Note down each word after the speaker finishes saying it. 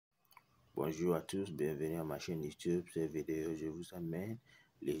Bonjour à tous, bienvenue à ma chaîne YouTube. Cette vidéo, je vous amène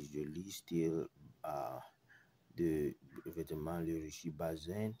les jolis styles de vêtements, les riches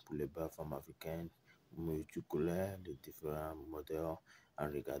bazin pour les belles femmes africaines, multicolores, de différents modèles.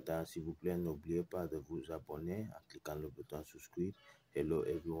 En regardant, s'il vous plaît, n'oubliez pas de vous abonner en cliquant le bouton subscribe. Hello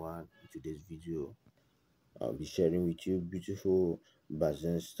everyone, in today's video, I'll be sharing with you beautiful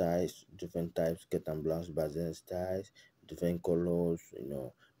bazin styles, different types, cut and blouse bazin styles, different colors,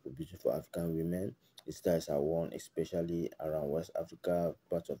 for beautiful African women. The styles are worn especially around West Africa,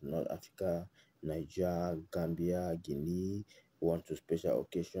 parts of North Africa, Niger, Gambia, Guinea, want to special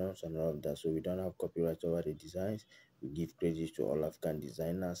occasions and all of that. So we don't have copyright over the designs. We give credit to all African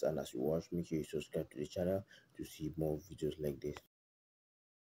designers, and as you watch, make sure you subscribe to the channel to see more videos like this.